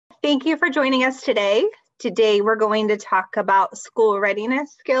Thank you for joining us today. Today we're going to talk about school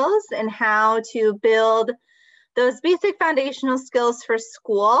readiness skills and how to build those basic foundational skills for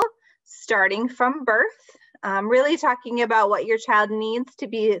school starting from birth. Really talking about what your child needs to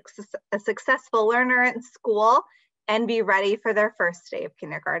be a successful learner in school and be ready for their first day of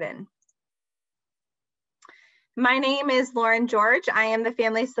kindergarten. My name is Lauren George. I am the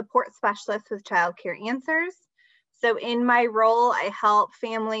Family Support Specialist with Child Care Answers. So in my role, I help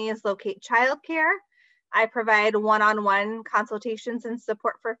families locate childcare. I provide one-on-one consultations and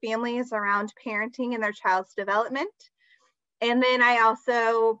support for families around parenting and their child's development. And then I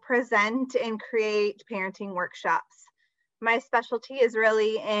also present and create parenting workshops. My specialty is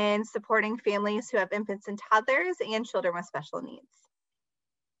really in supporting families who have infants and toddlers and children with special needs.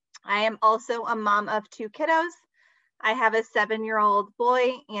 I am also a mom of 2 kiddos. I have a 7-year-old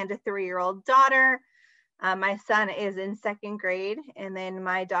boy and a 3-year-old daughter. My son is in 2nd grade, and then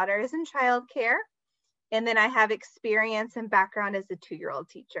my daughter is in childcare. And then I have experience and background as a 2-year-old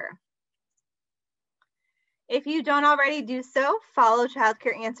teacher. If you don't already do so, follow Child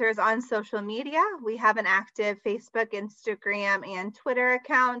Care Answers on social media. We have an active Facebook, Instagram, and Twitter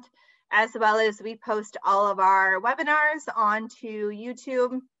account, as well as we post all of our webinars onto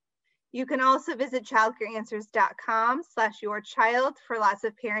YouTube. You can also visit childcareanswers.com/yourchild for lots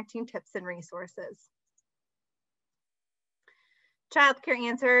of parenting tips and resources. Child Care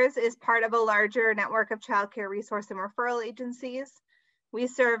Answers is part of a larger network of childcare resource and referral agencies. We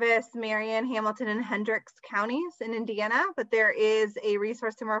service Marion, Hamilton, and Hendricks counties in Indiana, but there is a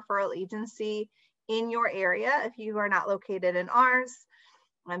resource and referral agency in your area if you are not located in ours.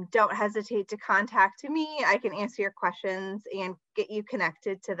 Don't hesitate to contact me. I can answer your questions and get you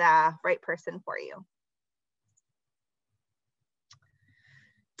connected to the right person for you.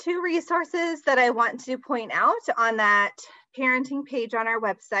 2 resources that I want to point out on that parenting page on our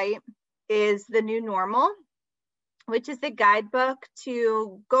website is The New Normal, which is a guidebook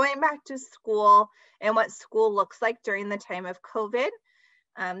to going back to school and what school looks like during the time of COVID.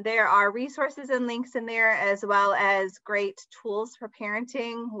 There are resources and links in there, as well as great tools for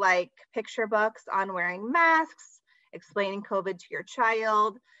parenting, like picture books on wearing masks, explaining COVID to your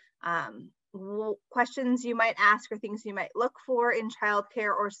child, questions you might ask or things you might look for in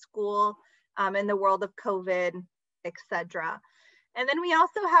childcare or school in the world of COVID, etc. And then we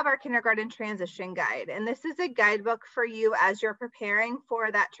also have our kindergarten transition guide. And this is a guidebook for you as you're preparing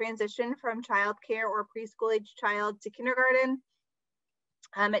for that transition from childcare or preschool age child to kindergarten.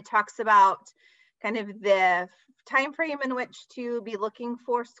 It talks about kind of the time frame in which to be looking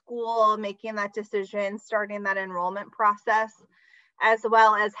for school, making that decision, starting that enrollment process, as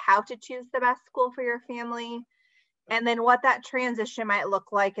well as how to choose the best school for your family, and then what that transition might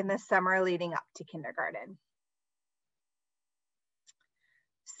look like in the summer leading up to kindergarten.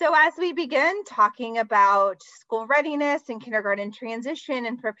 So as we begin talking about school readiness and kindergarten transition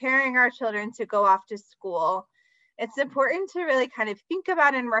and preparing our children to go off to school, it's important to really kind of think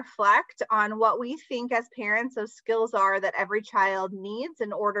about and reflect on what we think as parents those skills are that every child needs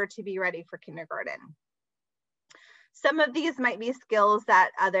in order to be ready for kindergarten. Some of these might be skills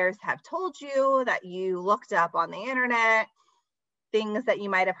that others have told you, that you looked up on the internet, things that you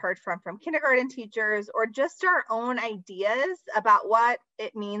might have heard from kindergarten teachers, or just our own ideas about what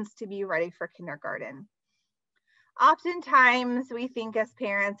it means to be ready for kindergarten. Oftentimes we think as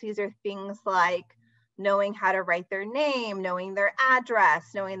parents, these are things like knowing how to write their name, knowing their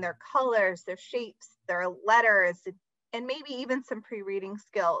address, knowing their colors, their shapes, their letters, and maybe even some pre-reading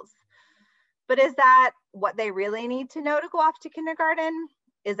skills. But is that what they really need to know to go off to kindergarten?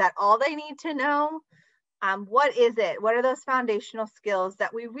 Is that all they need to know? What is it? What are those foundational skills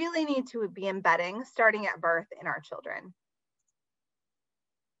that we really need to be embedding starting at birth in our children?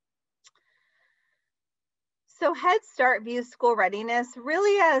 So Head Start views school readiness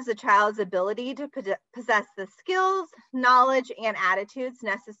really as a child's ability to possess the skills, knowledge, and attitudes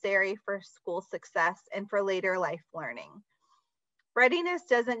necessary for school success and for later life learning. Readiness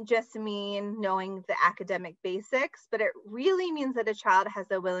doesn't just mean knowing the academic basics, but it really means that a child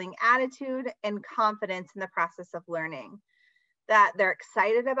has a willing attitude and confidence in the process of learning, that they're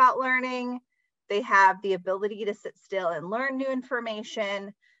excited about learning, they have the ability to sit still and learn new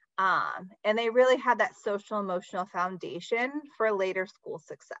information, and they really have that social emotional foundation for later school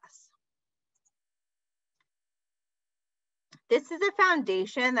success. This is a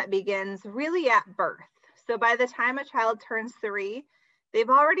foundation that begins really at birth. So by the time a child turns 3, they've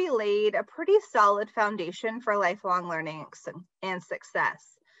already laid a pretty solid foundation for lifelong learning and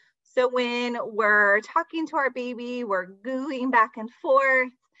success. So when we're talking to our baby, we're gooing back and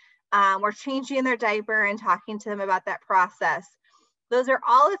forth, we're changing their diaper and talking to them about that process. Those are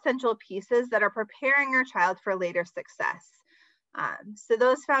all essential pieces that are preparing our child for later success. So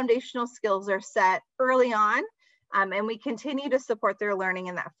those foundational skills are set early on, and we continue to support their learning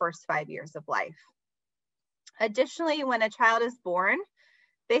in that first 5 years of life. Additionally, when a child is born,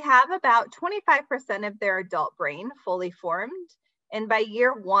 they have about 25% of their adult brain fully formed. And by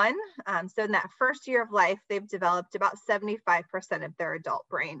year 1, so in that first year of life, they've developed about 75% of their adult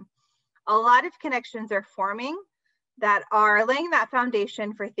brain. A lot of connections are forming that are laying that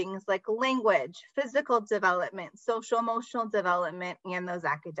foundation for things like language, physical development, social emotional development, and those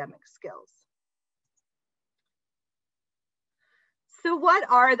academic skills. So what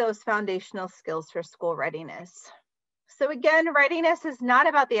are those foundational skills for school readiness? So again, readiness is not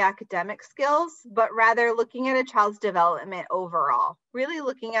about the academic skills, but rather looking at a child's development overall, really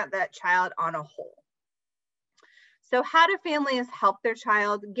looking at that child on a whole. So how do families help their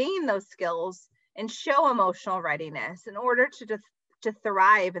child gain those skills and show emotional readiness in order to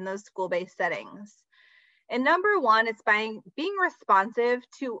thrive in those school-based settings? And number one, it's by being responsive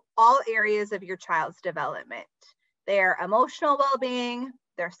to all areas of your child's development: their emotional well-being,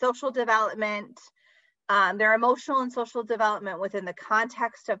 their social development, their emotional and social development within the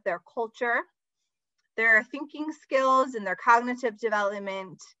context of their culture, their thinking skills and their cognitive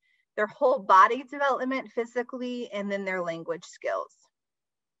development, their whole body development physically, and then their language skills.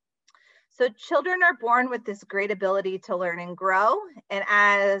 So children are born with this great ability to learn and grow. And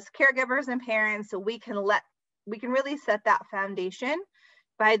as caregivers and parents, we can really set that foundation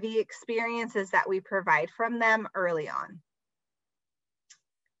by the experiences that we provide from them early on.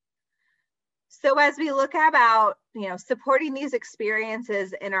 So as we look about, supporting these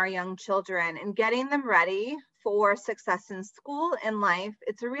experiences in our young children and getting them ready for success in school and life,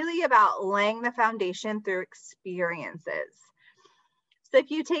 it's really about laying the foundation through experiences. So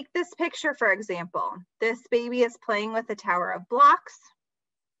if you take this picture, for example, this baby is playing with a tower of blocks.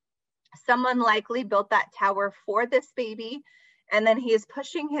 Someone likely built that tower for this baby, and then he is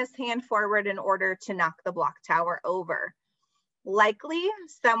pushing his hand forward in order to knock the block tower over. Likely,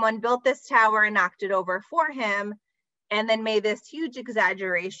 someone built this tower and knocked it over for him, and then made this huge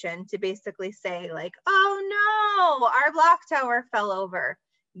exaggeration to basically say like, oh no, our block tower fell over,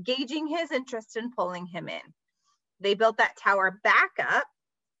 gauging his interest in pulling him in. They built that tower back up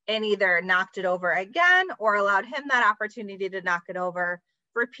and either knocked it over again or allowed him that opportunity to knock it over,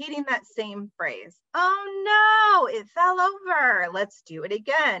 repeating that same phrase. Oh no, it fell over. Let's do it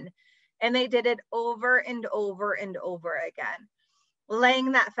again. And they did it over and over and over again,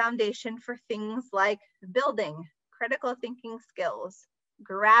 laying that foundation for things like building, critical thinking skills,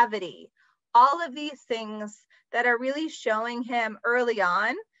 gravity, all of these things that are really showing him early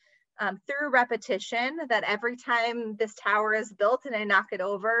on through repetition that every time this tower is built and I knock it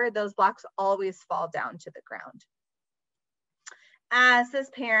over, those blocks always fall down to the ground. As this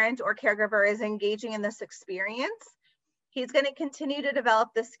parent or caregiver is engaging in this experience, he's going to continue to develop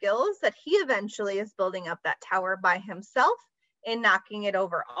the skills that he eventually is building up that tower by himself and knocking it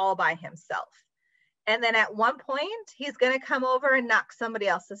over all by himself. And then at one point, he's going to come over and knock somebody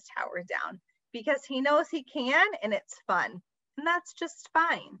else's tower down because he knows he can and it's fun. And that's just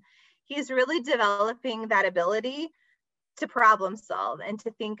fine. He's really developing that ability to problem solve and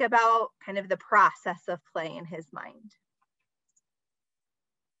to think about kind of the process of play in his mind.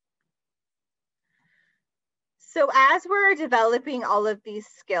 So as we're developing all of these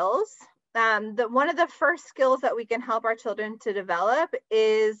skills, one of the first skills that we can help our children to develop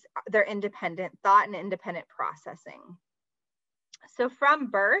is their independent thought and independent processing. So from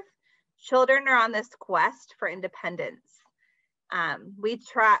birth, children are on this quest for independence.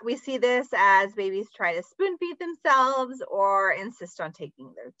 We see this as babies try to spoon feed themselves or insist on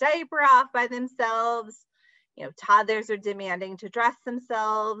taking their diaper off by themselves. Toddlers are demanding to dress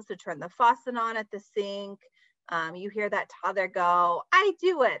themselves, to turn the faucet on at the sink. You hear that toddler go, I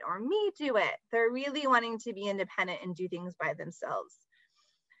do it, or me do it. They're really wanting to be independent and do things by themselves.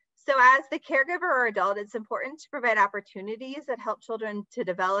 So as the caregiver or adult, it's important to provide opportunities that help children to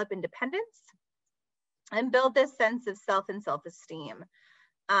develop independence and build this sense of self and self-esteem.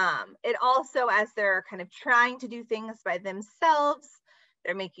 It also, as they're kind of trying to do things by themselves,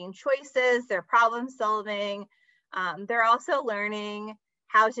 they're making choices, they're problem solving, they're also learning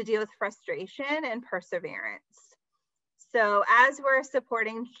how to deal with frustration and perseverance. So as we're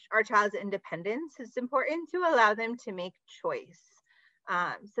supporting our child's independence, it's important to allow them to make choice.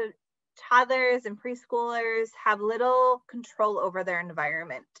 So toddlers and preschoolers have little control over their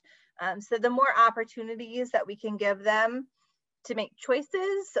environment. So the more opportunities that we can give them to make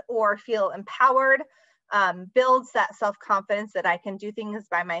choices or feel empowered builds that self-confidence that I can do things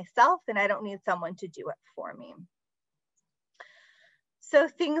by myself and I don't need someone to do it for me. So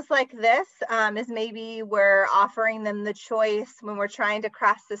things like this is maybe we're offering them the choice when we're trying to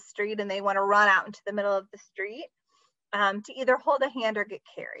cross the street and they want to run out into the middle of the street to either hold a hand or get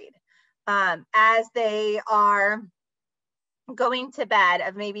carried. As they are going to bed,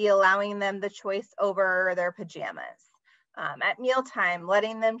 of maybe allowing them the choice over their pajamas. At mealtime,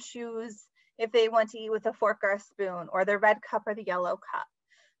 letting them choose if they want to eat with a fork or a spoon, or the red cup or the yellow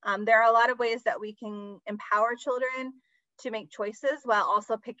cup. There are a lot of ways that we can empower children to make choices while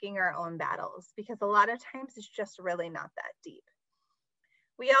also picking our own battles, because a lot of times it's just really not that deep.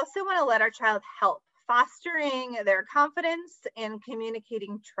 We also want to let our child help, fostering their confidence and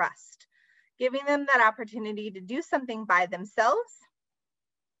communicating trust. Giving them that opportunity to do something by themselves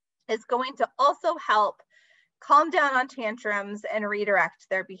is going to also help calm down on tantrums and redirect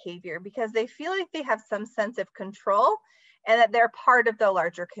their behavior, because they feel like they have some sense of control and that they're part of the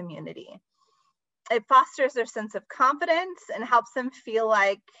larger community. It fosters their sense of confidence and helps them feel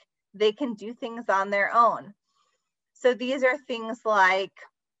like they can do things on their own. So these are things like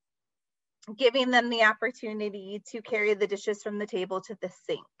giving them the opportunity to carry the dishes from the table to the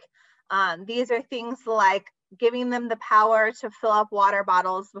sink. These are things like giving them the power to fill up water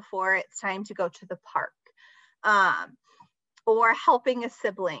bottles before it's time to go to the park, or helping a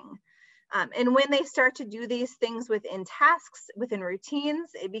sibling. And when they start to do these things within tasks, within routines,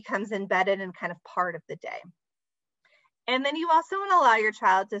 it becomes embedded and kind of part of the day. And then you also want to allow your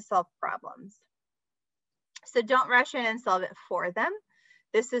child to solve problems. So don't rush in and solve it for them.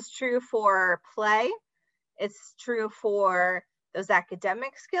 This is true for play. It's true for those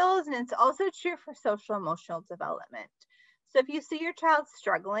academic skills, and it's also true for social emotional development. So if you see your child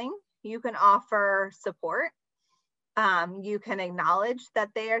struggling, you can offer support. You can acknowledge that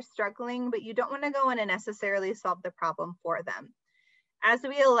they are struggling, but you don't want to go in and necessarily solve the problem for them. As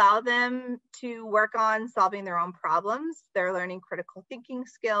we allow them to work on solving their own problems, they're learning critical thinking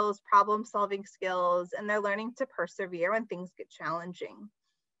skills, problem solving skills, and they're learning to persevere when things get challenging.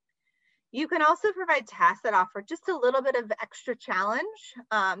 You can also provide tasks that offer just a little bit of extra challenge.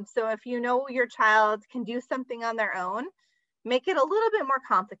 So if you know your child can do something on their own, make it a little bit more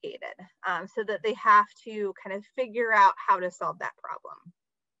complicated so that they have to kind of figure out how to solve that problem.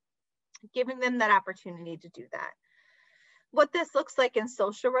 Giving them that opportunity to do that. What this looks like in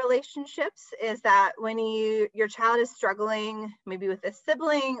social relationships is that when your child is struggling, maybe with a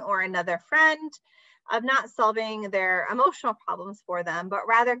sibling or another friend, of not solving their emotional problems for them, but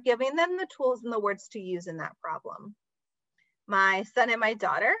rather giving them the tools and the words to use in that problem. My son and my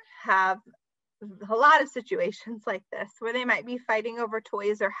daughter have a lot of situations like this where they might be fighting over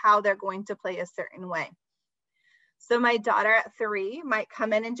toys or how they're going to play a certain way. So my daughter at 3 might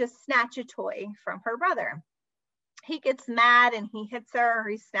come in and just snatch a toy from her brother. He gets mad and he hits her, or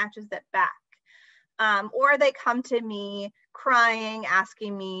he snatches it back. Or they come to me crying,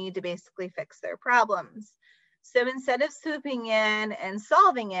 asking me to basically fix their problems. So instead of swooping in and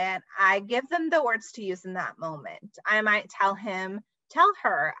solving it, I give them the words to use in that moment. I might tell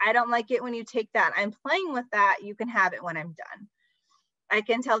her, I don't like it when you take that. I'm playing with that. You can have it when I'm done. I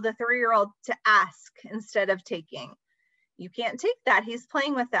can tell the 3-year-old to ask instead of taking. You can't take that. He's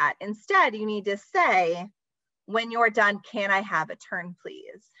playing with that. Instead, you need to say, when you're done, can I have a turn,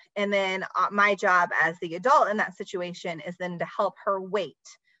 please? And then my job as the adult in that situation is then to help her wait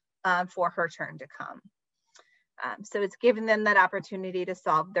for her turn to come. So it's giving them that opportunity to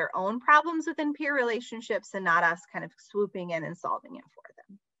solve their own problems within peer relationships and not us kind of swooping in and solving it for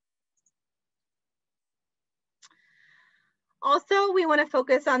them. Also, we want to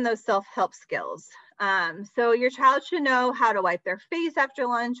focus on those self-help skills. So your child should know how to wipe their face after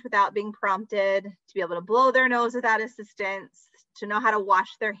lunch without being prompted, to be able to blow their nose without assistance, to know how to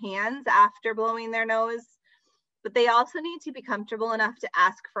wash their hands after blowing their nose. But they also need to be comfortable enough to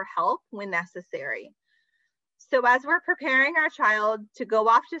ask for help when necessary. So as we're preparing our child to go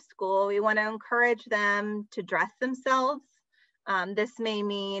off to school, we want to encourage them to dress themselves. This may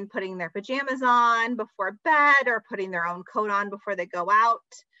mean putting their pajamas on before bed or putting their own coat on before they go out.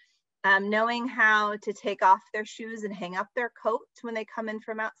 Knowing how to take off their shoes and hang up their coat when they come in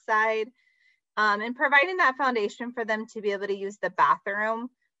from outside, and providing that foundation for them to be able to use the bathroom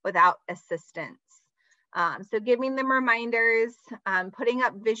without assistance. So giving them reminders, putting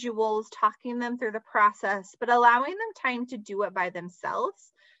up visuals, talking them through the process, but allowing them time to do it by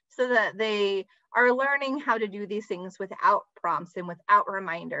themselves so that they are learning how to do these things without prompts and without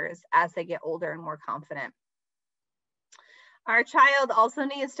reminders as they get older and more confident. Our child also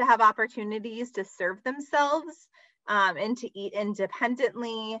needs to have opportunities to serve themselves and to eat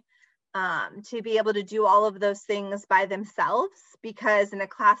independently, to be able to do all of those things by themselves, because in a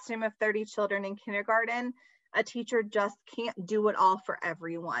classroom of 30 children in kindergarten, A teacher just can't do it all for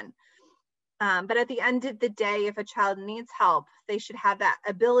everyone. But at the end of the day, if a child needs help, they should have that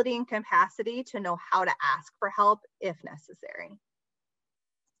ability and capacity to know how to ask for help if necessary.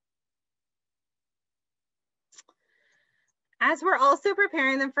 As we're also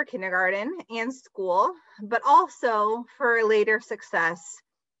preparing them for kindergarten and school, but also for later success,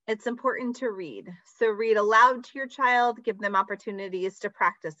 it's important to read. So read aloud to your child, give them opportunities to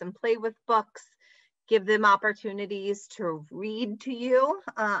practice and play with books, give them opportunities to read to you.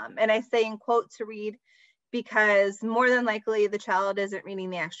 And I say in quote to read because more than likely the child isn't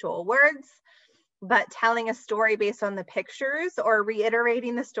reading the actual words, but telling a story based on the pictures or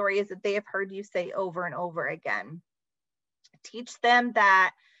reiterating the stories that they have heard you say over and over again. Teach them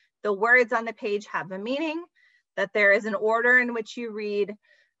that the words on the page have a meaning, that there is an order in which you read,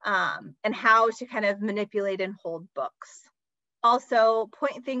 and how to kind of manipulate and hold books. Also,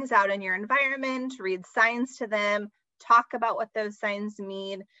 point things out in your environment, read signs to them, talk about what those signs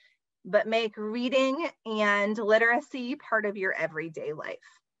mean, but make reading and literacy part of your everyday life.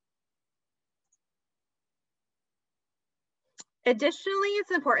 Additionally, it's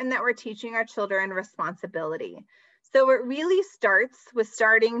important that we're teaching our children responsibility. So it really starts with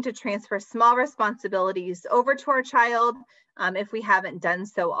starting to transfer small responsibilities over to our child if we haven't done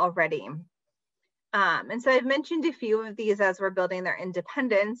so already. And so I've mentioned a few of these as we're building their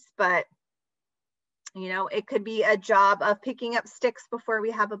independence, but it could be a job of picking up sticks before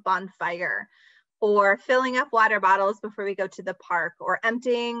we have a bonfire, or filling up water bottles before we go to the park, or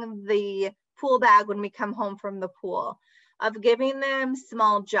emptying the pool bag when we come home from the pool, of giving them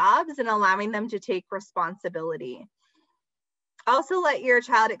small jobs and allowing them to take responsibility. Also, let your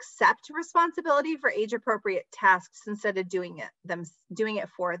child accept responsibility for age-appropriate tasks instead of doing it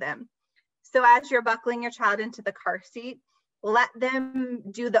for them. So as you're buckling your child into the car seat, let them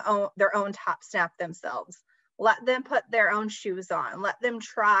do their own top snap themselves. Let them put their own shoes on. Let them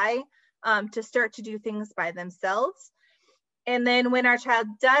try to start to do things by themselves. And then when our child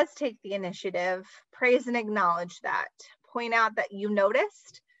does take the initiative, praise and acknowledge that. Point out that you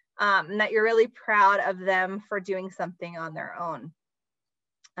noticed, and that you're really proud of them for doing something on their own.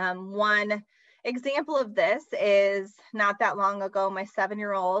 One example of this is not that long ago, my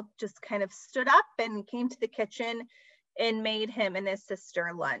 7-year-old just kind of stood up and came to the kitchen and made him and his sister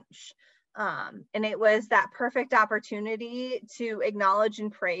lunch. And it was that perfect opportunity to acknowledge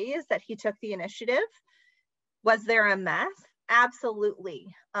and praise that he took the initiative. Was there a mess?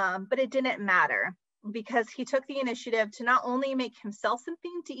 Absolutely. But it didn't matter, because he took the initiative to not only make himself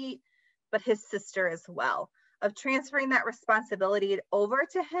something to eat, but his sister as well, of transferring that responsibility over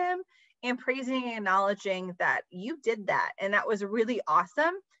to him and praising and acknowledging that you did that. And that was really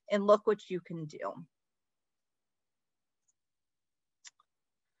awesome. And look what you can do.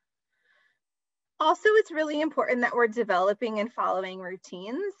 Also, it's really important that we're developing and following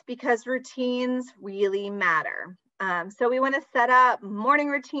routines, because routines really matter. So we want to set up morning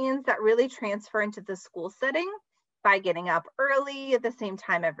routines that really transfer into the school setting by getting up early at the same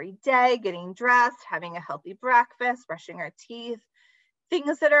time every day, getting dressed, having a healthy breakfast, brushing our teeth,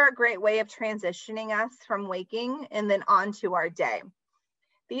 things that are a great way of transitioning us from waking and then on to our day.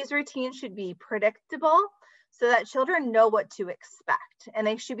 These routines should be predictable so that children know what to expect, and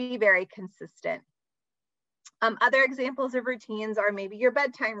they should be very consistent. Other examples of routines are maybe your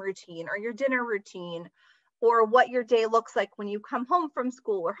bedtime routine or your dinner routine, or what your day looks like when you come home from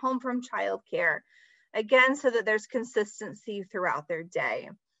school or home from childcare. Again, so that there's consistency throughout their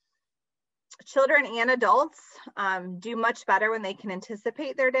day. Children and adults do much better when they can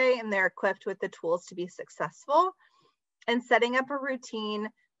anticipate their day and they're equipped with the tools to be successful. And setting up a routine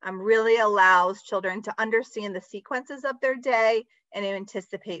really allows children to understand the sequences of their day and to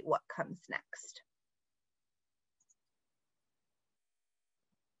anticipate what comes next.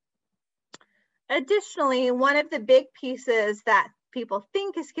 Additionally, one of the big pieces that people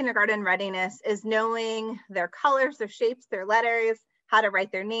think is kindergarten readiness is knowing their colors, their shapes, their letters, how to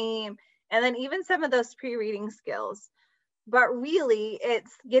write their name, and then even some of those pre-reading skills. But really,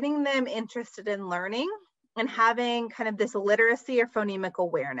 it's getting them interested in learning and having kind of this literacy or phonemic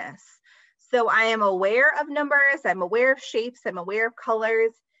awareness. So I am aware of numbers, I'm aware of shapes, I'm aware of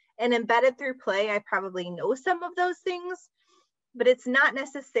colors, and embedded through play, I probably know some of those things, but it's not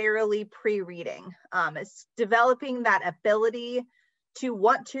necessarily pre-reading. It's developing that ability to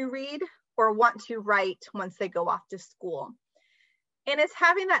want to read or want to write once they go off to school. And it's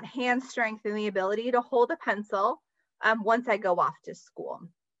having that hand strength and the ability to hold a pencil once I go off to school.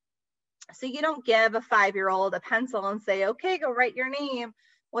 So you don't give a 5-year-old a pencil and say, okay, go write your name,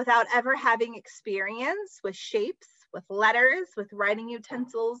 without ever having experience with shapes, with letters, with writing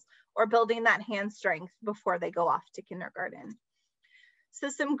utensils, or building that hand strength before they go off to kindergarten. So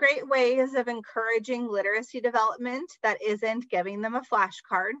some great ways of encouraging literacy development that isn't giving them a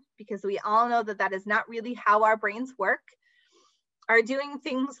flashcard, because we all know that that is not really how our brains work, are doing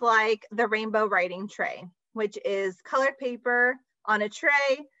things like the rainbow writing tray, which is colored paper on a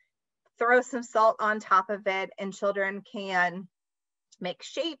tray, throw some salt on top of it, and children can make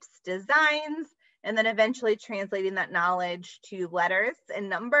shapes, designs, and then eventually translating that knowledge to letters and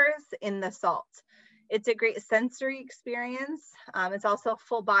numbers in the salt. It's a great sensory experience. It's also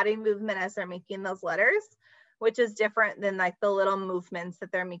full body movement as they're making those letters, which is different than like the little movements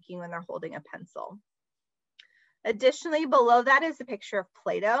that they're making when they're holding a pencil. Additionally, below that is a picture of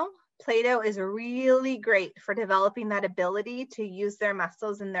Play-Doh. Play-Doh is really great for developing that ability to use their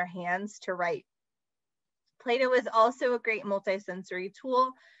muscles in their hands to write. Play-Doh is also a great multisensory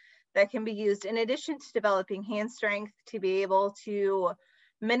tool that can be used in addition to developing hand strength to be able to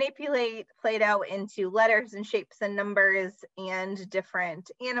manipulate Play-Doh into letters and shapes and numbers and different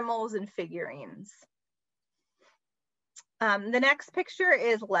animals and figurines. The next picture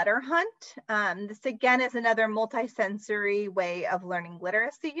is Letter Hunt. This again is another multisensory way of learning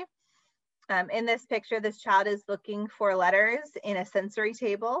literacy. In this picture, this child is looking for letters in a sensory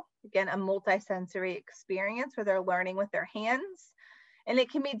table. Again, a multisensory experience where they're learning with their hands, and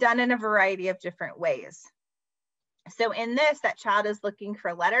it can be done in a variety of different ways. So in this, that child is looking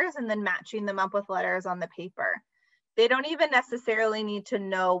for letters and then matching them up with letters on the paper. They don't even necessarily need to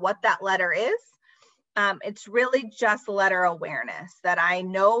know what that letter is. It's really just letter awareness, that I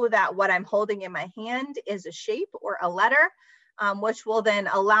know that what I'm holding in my hand is a shape or a letter, which will then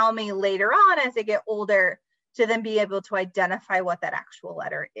allow me later on as I get older to then be able to identify what that actual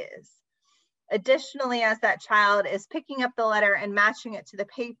letter is. Additionally, as that child is picking up the letter and matching it to the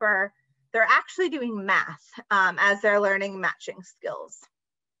paper, they're actually doing math as they're learning matching skills.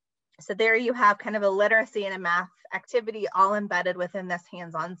 So there you have kind of a literacy and a math activity all embedded within this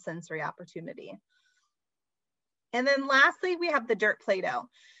hands-on sensory opportunity. And then lastly, we have the dirt Play-Doh.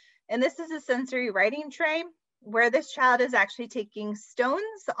 And this is a sensory writing tray where this child is actually taking stones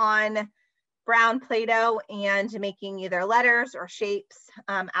on brown Play-Doh and making either letters or shapes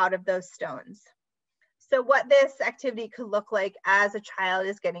out of those stones. So what this activity could look like as a child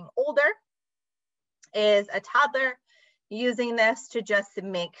is getting older is a toddler using this to just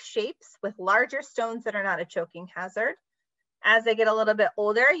make shapes with larger stones that are not a choking hazard. As they get a little bit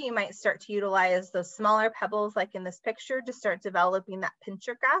older, you might start to utilize those smaller pebbles like in this picture to start developing that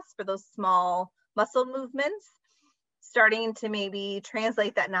pincher grasp for those small muscle movements, starting to maybe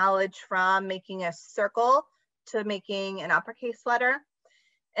translate that knowledge from making a circle to making an uppercase letter.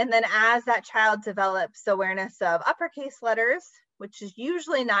 And then as that child develops awareness of uppercase letters, which is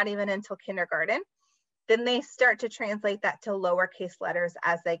usually not even until kindergarten, then they start to translate that to lowercase letters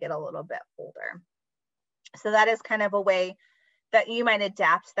as they get a little bit older. So that is kind of a way that you might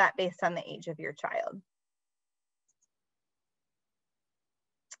adapt that based on the age of your child.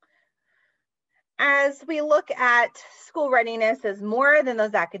 As we look at school readiness as more than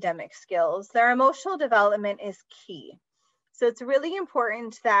those academic skills, their emotional development is key. So it's really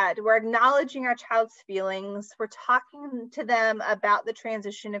important that we're acknowledging our child's feelings. We're talking to them about the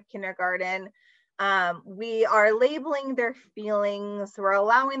transition of kindergarten. We are labeling their feelings. We're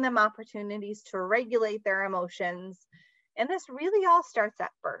allowing them opportunities to regulate their emotions. And this really all starts at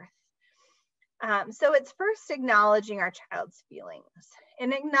birth. So it's first acknowledging our child's feelings.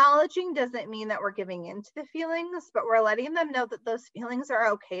 And acknowledging doesn't mean that we're giving in to the feelings, but we're letting them know that those feelings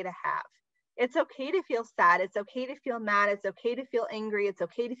are okay to have. It's okay to feel sad. It's okay to feel mad. It's okay to feel angry. It's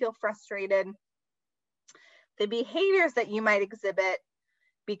okay to feel frustrated. The behaviors that you might exhibit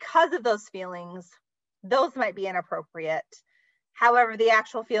because of those feelings, those might be inappropriate. However, the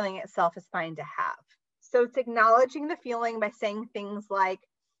actual feeling itself is fine to have. So it's acknowledging the feeling by saying things like,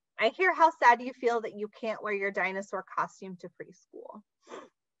 I hear how sad you feel that you can't wear your dinosaur costume to preschool.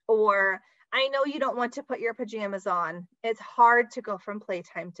 Or, I know you don't want to put your pajamas on. It's hard to go from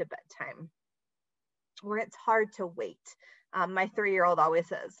playtime to bedtime. Or it's hard to wait. My 3-year-old always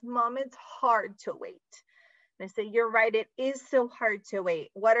says, Mom, it's hard to wait. And I say, you're right, it is so hard to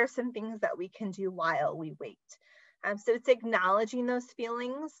wait. What are some things that we can do while we wait? So it's acknowledging those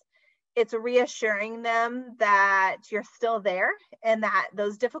feelings. It's reassuring them that you're still there and that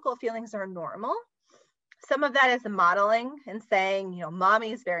those difficult feelings are normal. Some of that is modeling and saying, you know,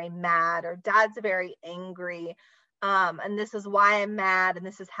 mommy's very mad or dad's very angry. And this is why I'm mad. And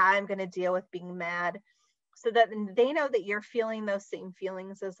this is how I'm going to deal with being mad, so that they know that you're feeling those same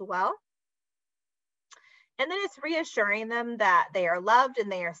feelings as well. And then it's reassuring them that they are loved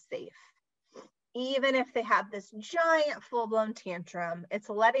and they are safe. Even if they have this giant full-blown tantrum, it's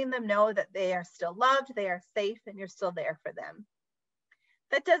letting them know that they are still loved, they are safe, and you're still there for them.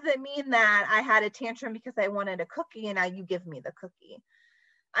 That doesn't mean that I had a tantrum because I wanted a cookie and now you give me the cookie.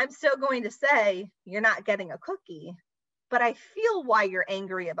 I'm still going to say, you're not getting a cookie, but I feel why you're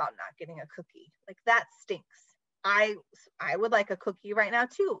angry about not getting a cookie. Like, that stinks. I would like a cookie right now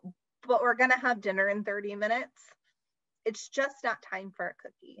too, but we're gonna have dinner in 30 minutes. It's just not time for a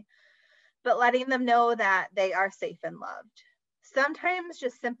cookie. But letting them know that they are safe and loved. Sometimes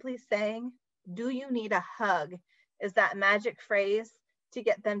just simply saying, do you need a hug, is that magic phrase to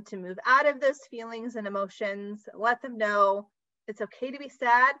get them to move out of those feelings and emotions. Let them know it's okay to be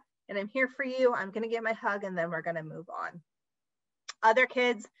sad and I'm here for you. I'm going to get my hug and then we're going to move on. Other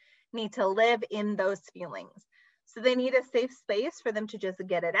kids need to live in those feelings. So they need a safe space for them to just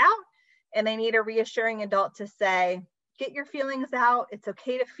get it out. And they need a reassuring adult to say, get your feelings out. It's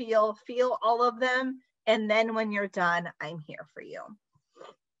okay to feel all of them. And then when you're done, I'm here for you.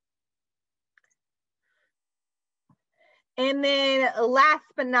 And then last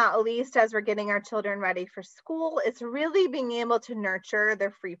but not least, as we're getting our children ready for school, it's really being able to nurture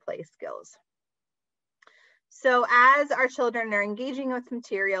their free play skills. So as our children are engaging with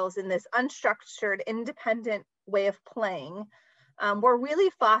materials in this unstructured, independent way of playing, we're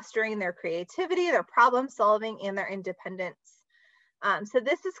really fostering their creativity, their problem solving, and their independence. So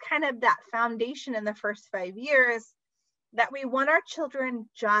this is kind of that foundation in the first 5 years that we want our children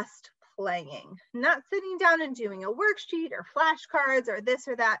just playing, not sitting down and doing a worksheet or flashcards or this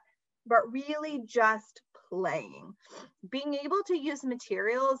or that, but really just playing, being able to use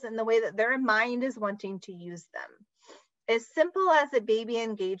materials in the way that their mind is wanting to use them. As simple as a baby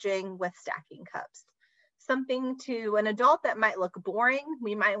engaging with stacking cups. Something to an adult that might look boring.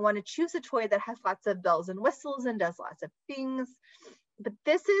 We might want to choose a toy that has lots of bells and whistles and does lots of things. But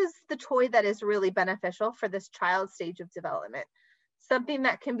this is the toy that is really beneficial for this child's stage of development. Something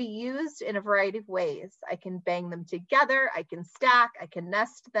that can be used in a variety of ways. I can bang them together, I can stack, I can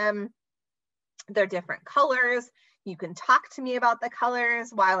nest them. They're different colors. You can talk to me about the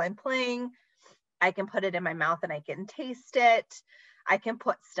colors while I'm playing. I can put it in my mouth and I can taste it. I can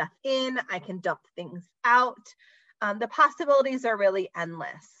put stuff in, I can dump things out. The possibilities are really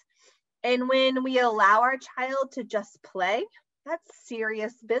endless. And when we allow our child to just play, that's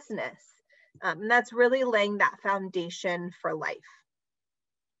serious business. And that's really laying that foundation for life.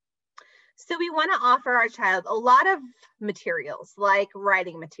 So we want to offer our child a lot of materials like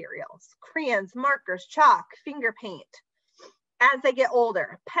writing materials, crayons, markers, chalk, finger paint. As they get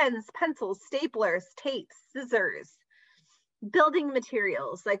older, pens, pencils, staplers, tapes, scissors, building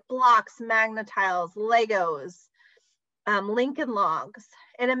materials like blocks, magnetiles, Legos, Lincoln Logs,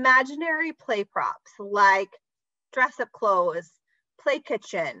 and imaginary play props like dress-up clothes, play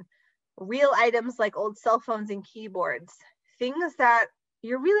kitchen, real items like old cell phones and keyboards, things that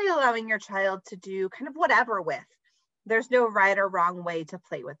you're really allowing your child to do kind of whatever with. There's no right or wrong way to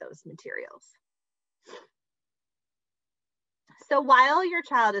play with those materials. So while your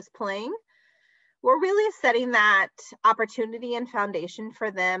child is playing, we're really setting that opportunity and foundation for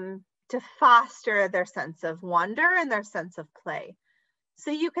them to foster their sense of wonder and their sense of play.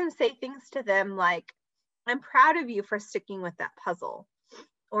 So you can say things to them like, I'm proud of you for sticking with that puzzle.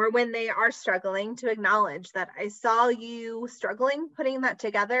 Or when they are struggling, to acknowledge that I saw you struggling putting that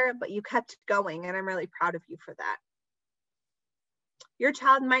together, but you kept going and I'm really proud of you for that. Your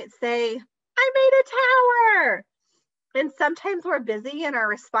child might say, I made a tower. And sometimes we're busy and our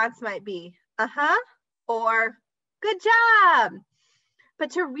response might be, or good job.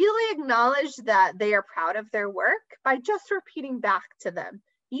 But to really acknowledge that they are proud of their work by just repeating back to them,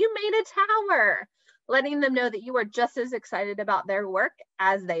 you made a tower, letting them know that you are just as excited about their work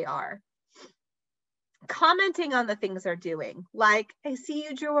as they are. Commenting on the things they're doing, like, I see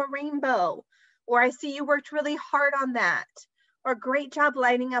you drew a rainbow, or I see you worked really hard on that, or great job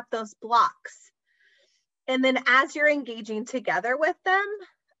lining up those blocks. And then as you're engaging together with them,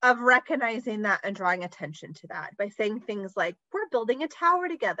 of recognizing that and drawing attention to that by saying things like, we're building a tower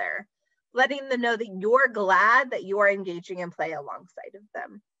together, letting them know that you're glad that you are engaging in play alongside of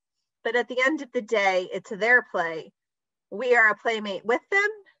them. But at the end of the day, it's their play. We are a playmate with them,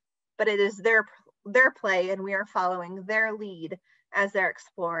 but it is their play and we are following their lead as they're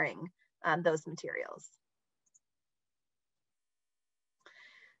exploring those materials.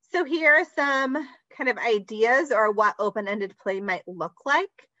 So here are some kind of ideas or what open-ended play might look like.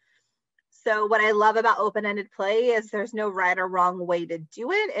 So what I love about open-ended play is there's no right or wrong way to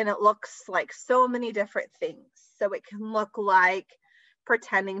do it, and it looks like so many different things. So it can look like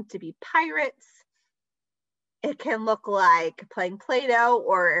pretending to be pirates. It can look like playing Play-Doh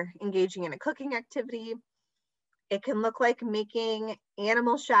or engaging in a cooking activity. It can look like making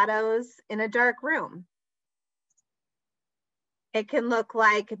animal shadows in a dark room. It can look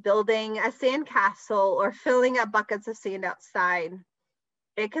like building a sandcastle or filling up buckets of sand outside.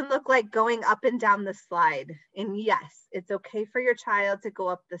 It can look like going up and down the slide. And yes, it's okay for your child to go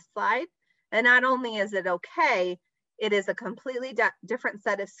up the slide. And not only is it okay, it is a completely different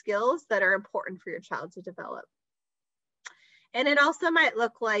set of skills that are important for your child to develop. And it also might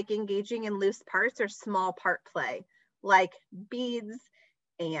look like engaging in loose parts or small part play, like beads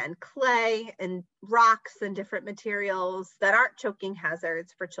and clay and rocks and different materials that aren't choking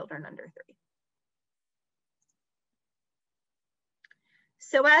hazards for children under 3.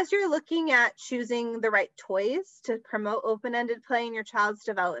 So as you're looking at choosing the right toys to promote open-ended play in your child's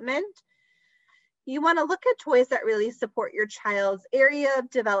development, you want to look at toys that really support your child's area of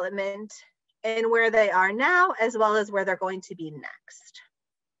development and where they are now, as well as where they're going to be next.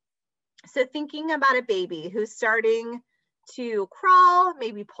 So thinking about a baby who's starting to crawl,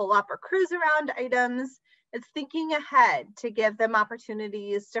 maybe pull up or cruise around items, it's thinking ahead to give them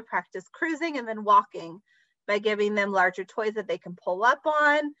opportunities to practice cruising and then walking by giving them larger toys that they can pull up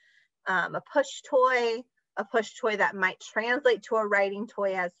on, a push toy that might translate to a riding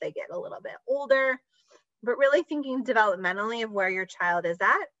toy as they get a little bit older, but really thinking developmentally of where your child is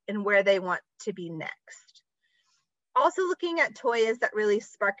at and where they want to be next. Also looking at toys that really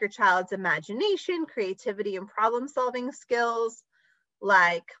spark your child's imagination, creativity, and problem-solving skills,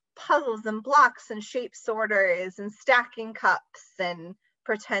 like puzzles and blocks and shape sorters and stacking cups and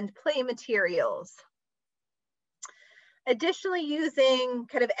pretend play materials. Additionally, using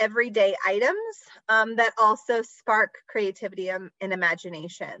kind of everyday items that also spark creativity and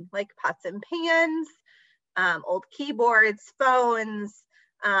imagination, like pots and pans, old keyboards, phones,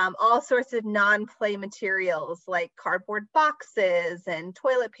 all sorts of non-play materials like cardboard boxes and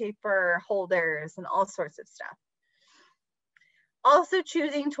toilet paper holders and all sorts of stuff. Also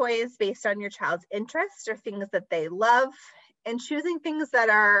choosing toys based on your child's interests or things that they love, and choosing things that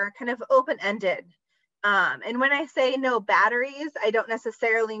are kind of open-ended. And when I say no batteries, I don't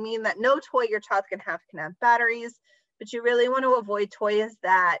necessarily mean that no toy your child can have batteries, but you really want to avoid toys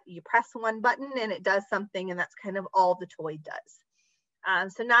that you press one button and it does something and that's kind of all the toy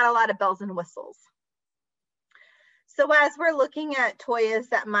does. So not a lot of bells and whistles. So as we're looking at toys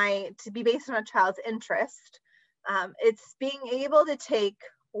that might be based on a child's interest, it's being able to take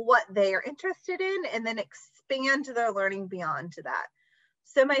what they are interested in and then expand their learning beyond to that.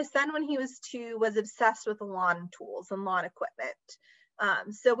 So my son, when he was 2, was obsessed with lawn tools and lawn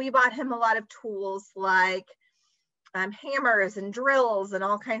equipment. So we bought him a lot of tools like hammers and drills and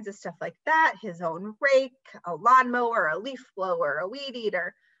all kinds of stuff like that, his own rake, a lawnmower, a leaf blower, a weed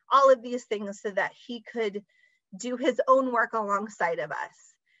eater, all of these things so that he could do his own work alongside of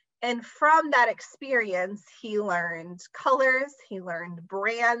us. And from that experience, he learned colors, he learned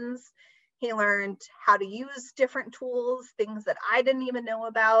brands, he learned how to use different tools, things that I didn't even know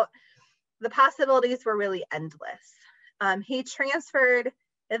about. The possibilities were really endless. He transferred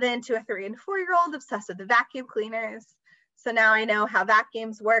then to a 3- and 4-year-old obsessed with the vacuum cleaners. So now I know how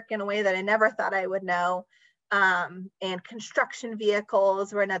vacuums work in a way that I never thought I would know. And construction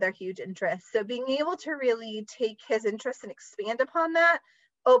vehicles were another huge interest. So being able to really take his interest and expand upon that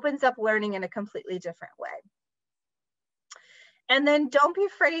opens up learning in a completely different way. And then don't be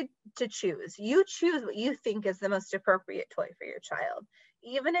afraid to choose. You choose what you think is the most appropriate toy for your child.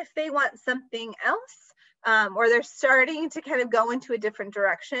 Even if they want something else, or they're starting to kind of go into a different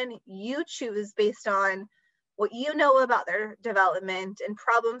direction, you choose based on what you know about their development and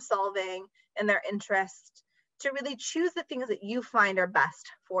problem solving and their interest to really choose the things that you find are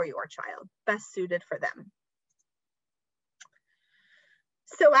best for your child, best suited for them.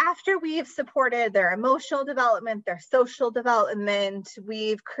 So after we've supported their emotional development, their social development,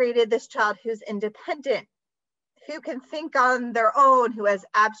 we've created this child who's independent, who can think on their own, who has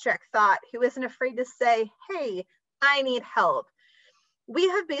abstract thought, who isn't afraid to say, hey, I need help. We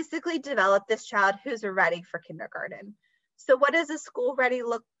have basically developed this child who's ready for kindergarten. So what does a school-ready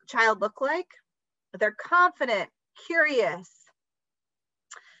child look like? They're confident, curious,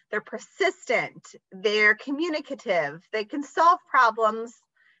 they're persistent, they're communicative, they can solve problems,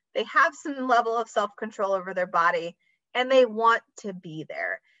 they have some level of self-control over their body, and they want to be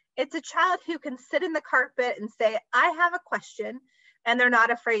there. It's a child who can sit in the carpet and say, I have a question, and they're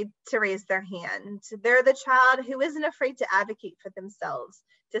not afraid to raise their hand. They're the child who isn't afraid to advocate for themselves,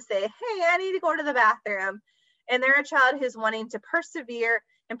 to say, hey, I need to go to the bathroom. And they're a child who's wanting to persevere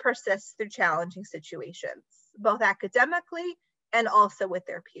and persist through challenging situations, both academically and also with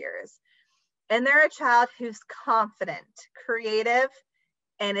their peers. And they're a child who's confident, creative,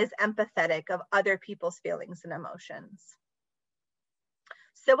 and is empathetic of other people's feelings and emotions.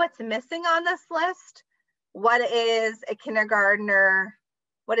 So what's missing on this list? What is a kindergartner?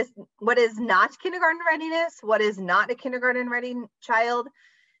 What is not kindergarten readiness? What is not a kindergarten ready child?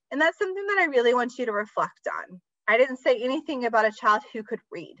 And that's something that I really want you to reflect on. I didn't say anything about a child who could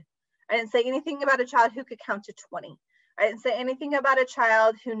read. I didn't say anything about a child who could count to 20. I didn't say anything about a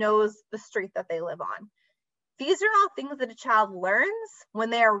child who knows the street that they live on. These are all things that a child learns when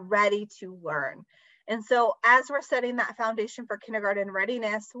they are ready to learn. And so as we're setting that foundation for kindergarten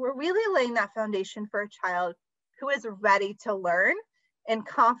readiness, we're really laying that foundation for a child who is ready to learn and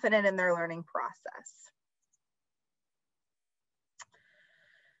confident in their learning process.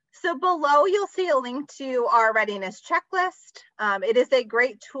 So below, you'll see a link to our readiness checklist. It is a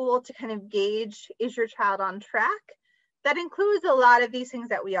great tool to kind of gauge, is your child on track? That includes a lot of these things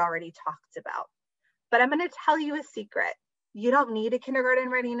that we already talked about. But I'm going to tell you a secret. You don't need a kindergarten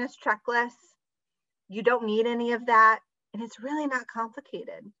readiness checklist. You don't need any of that. And it's really not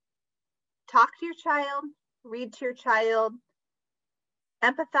complicated. Talk to your child, read to your child,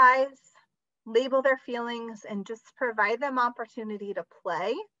 empathize, label their feelings, and just provide them opportunity to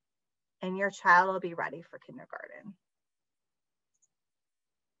play, and your child will be ready for kindergarten.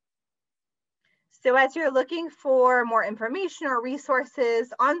 So as you're looking for more information or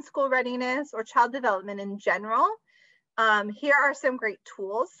resources on school readiness or child development in general, here are some great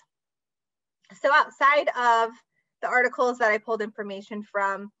tools. So outside of the articles that I pulled information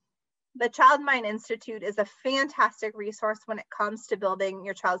from, the Child Mind Institute is a fantastic resource when it comes to building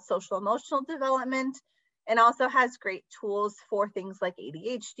your child's social emotional development, and also has great tools for things like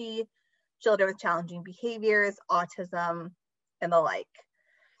ADHD, children with challenging behaviors, autism, and the like.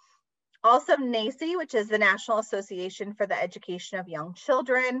 Also, NACCE, which is the National Association for the Education of Young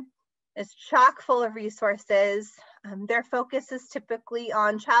Children, is chock full of resources. Their focus is typically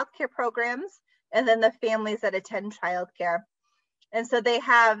on childcare programs and then the families that attend childcare. And so they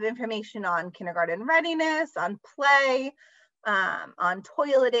have information on kindergarten readiness, on play, on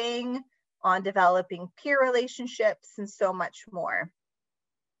toileting, on developing peer relationships, and so much more.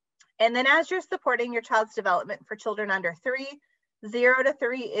 And then as you're supporting your child's development for children under 3, 0 to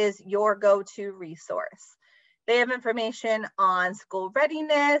 3 is your go-to resource. They have information on school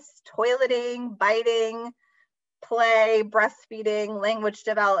readiness, toileting, biting, play, breastfeeding, language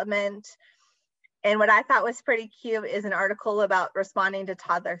development. And what I thought was pretty cute is an article about responding to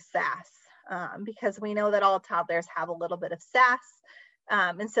toddler sass, because we know that all toddlers have a little bit of sass.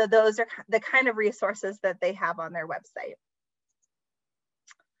 And so those are the kind of resources that they have on their website.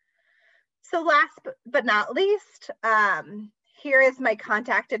 So last but not least, here is my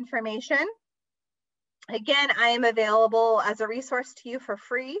contact information. Again, I am available as a resource to you for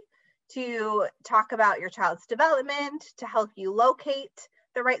free to talk about your child's development, to help you locate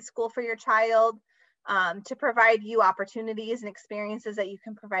the right school for your child, to provide you opportunities and experiences that you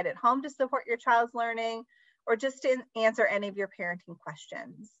can provide at home to support your child's learning, or just to answer any of your parenting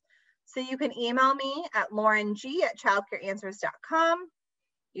questions. So you can email me at laureng@childcareanswers.com.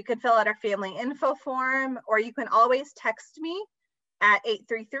 You can fill out our family info form, or you can always text me at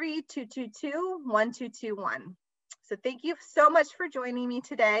 833-222-1221. So thank you so much for joining me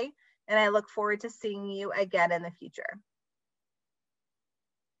today, and I look forward to seeing you again in the future.